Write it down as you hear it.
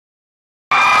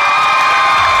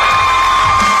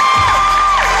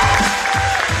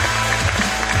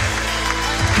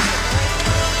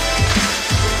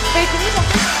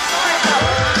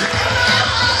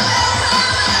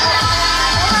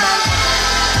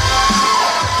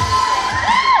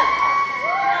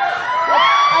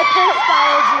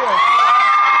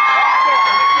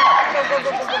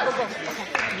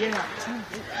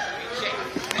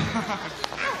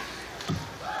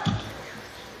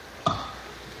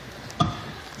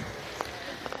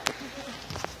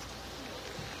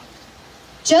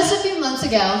Just a few months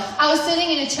ago, I was sitting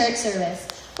in a church service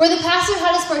where the pastor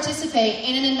had us participate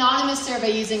in an anonymous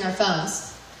survey using our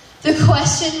phones. The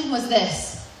question was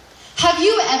this: have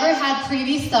you ever had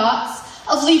previous thoughts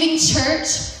of leaving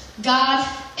church, God,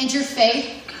 and your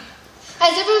faith?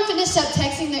 As everyone finished up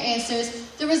texting their answers,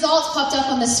 the results popped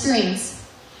up on the screens,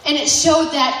 and it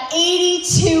showed that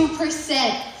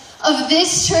 82% of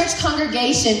this church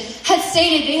congregation had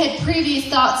stated they had previous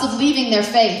thoughts of leaving their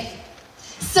faith.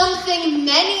 Something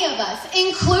many of us,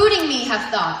 including me,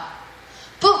 have thought.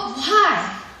 But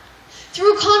why?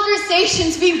 Through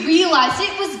conversations, we realized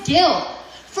it was guilt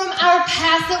from our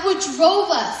past that would drove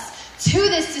us to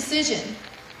this decision.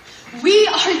 We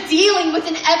are dealing with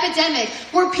an epidemic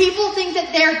where people think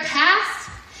that their past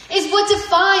is what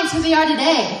defines who they are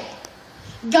today.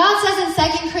 God says in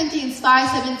 2 Corinthians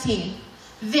 5:17,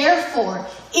 "Therefore,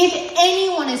 if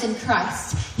anyone is in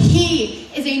Christ, he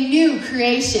is a new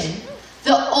creation.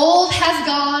 The old has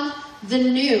gone, the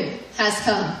new has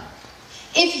come."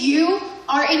 If you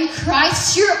are in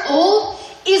Christ, your old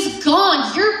is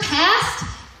gone. Your past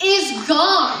is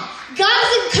gone. God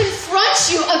doesn't confront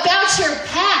you about your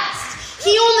past.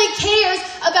 He only cares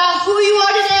about who you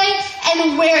are today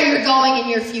and where you're going in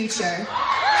your future.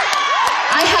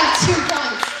 I have 2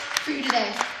 points for you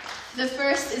today. The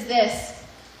first is this: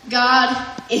 God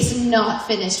is not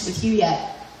finished with you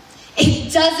yet.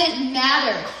 It doesn't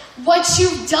matter what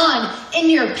you've done in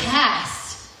your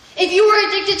past. If you were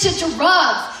addicted to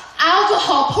drugs,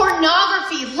 alcohol,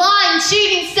 pornography, lying,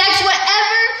 cheating, sex,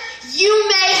 whatever you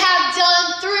may have done,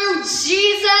 through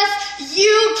Jesus,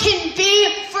 you can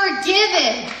be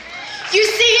forgiven. You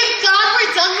see, if God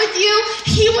were done with you,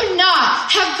 he would not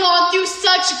have gone through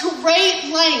such great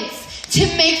lengths to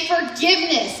make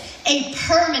forgiveness a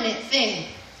permanent thing.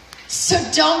 So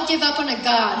don't give up on a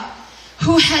God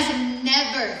who has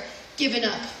never given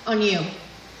up on you.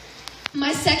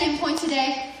 My second point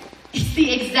today is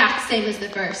the exact same as the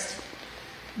first.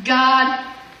 God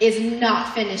is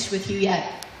not finished with you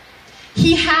yet.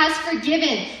 He has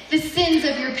forgiven the sins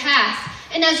of your past.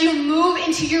 And as you move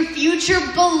into your future,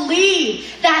 believe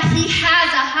that he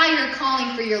has a higher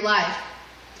calling for your life.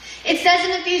 It says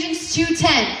in Ephesians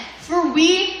 2:10, "For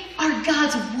we are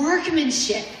God's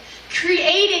workmanship,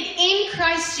 created in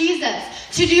Christ Jesus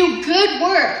to do good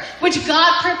work, which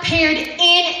God prepared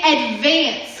in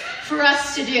advance for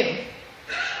us to do."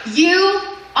 You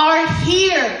are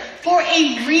here for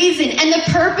a reason, and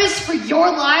the purpose for your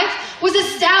life was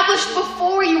established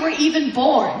before you were even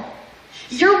born.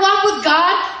 Your walk with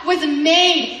God was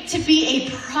made to be a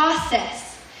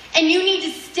process, and you need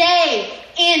to stay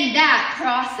in that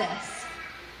process.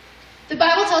 The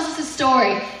Bible tells us a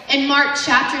story in Mark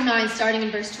chapter 9, starting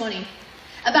in verse 20,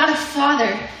 about a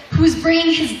father who was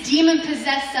bringing his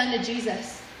demon-possessed son to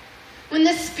Jesus. When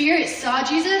the spirit saw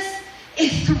Jesus, it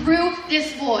threw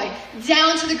this boy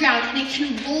down to the ground in a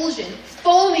convulsion,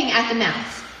 foaming at the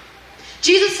mouth.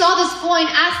 Jesus saw this boy and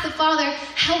asked the father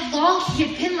how long he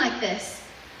had been like this.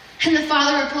 And the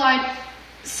father replied,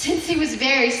 "Since he was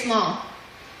very small.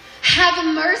 Have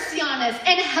mercy on us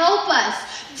and help us.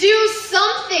 Do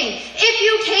something if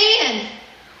you can."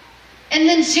 And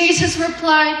then Jesus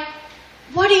replied,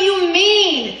 "What do you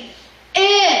mean,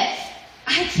 if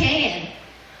I can?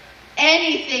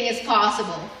 Anything is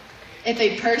possible if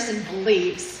a person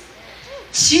believes."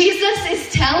 Jesus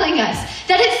is telling us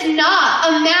that it's not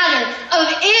a matter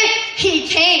of if he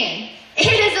can.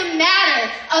 It is a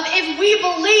matter of if we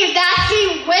believe that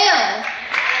he will.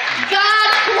 God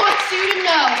wants you to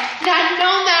know that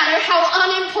no matter how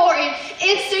unimportant,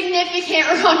 insignificant,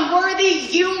 or unworthy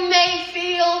you may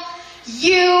feel,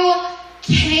 you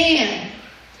can.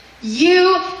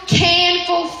 You can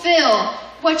fulfill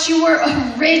what you were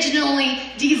originally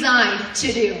designed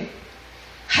to do.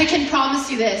 I can promise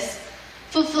you this: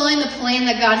 fulfilling the plan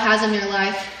that God has in your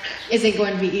life isn't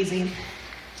going to be easy.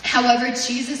 However,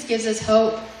 Jesus gives us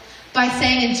hope by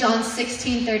saying in John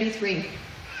 16:33,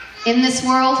 "In this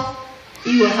world,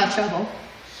 you will have trouble.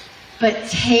 But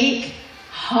take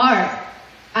heart.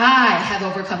 I have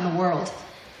overcome the world."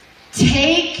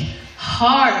 Take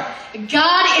heart.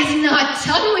 God is not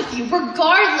done with you,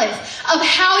 regardless of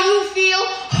how you feel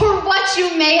or what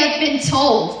you may have been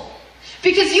told.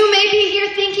 Because you may be here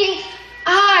thinking,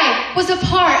 "I was a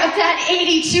part of that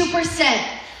 82%.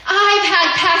 I've had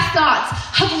past thoughts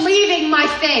of leaving my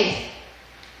faith."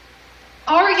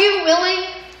 Are you willing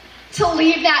to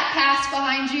leave that past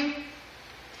behind you?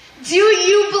 Do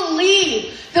you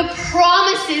believe the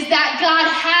promises that God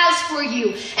has for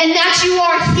you and that you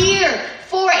are here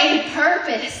for a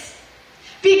purpose?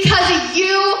 Because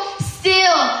you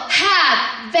still have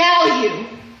value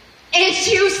and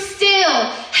you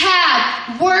still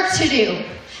have work to do.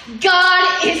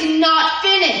 God is not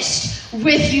finished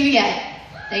with you yet.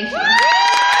 Thank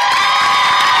you.